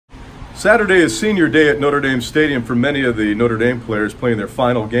Saturday is senior day at Notre Dame Stadium for many of the Notre Dame players playing their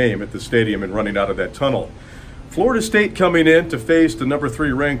final game at the stadium and running out of that tunnel. Florida State coming in to face the number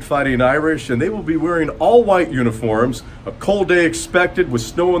 3 ranked Fighting Irish, and they will be wearing all white uniforms. A cold day expected with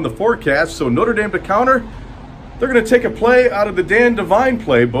snow in the forecast, so Notre Dame to counter, they're going to take a play out of the Dan Devine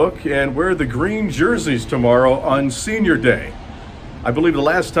playbook and wear the green jerseys tomorrow on senior day. I believe the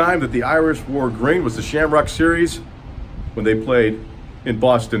last time that the Irish wore green was the Shamrock Series when they played in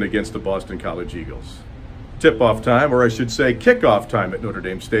Boston against the Boston College Eagles. Tip-off time, or I should say kickoff time at Notre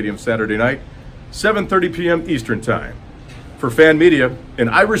Dame Stadium Saturday night, 7:30 p.m. Eastern Time. For Fan Media and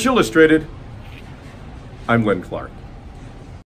Irish Illustrated, I'm Len Clark.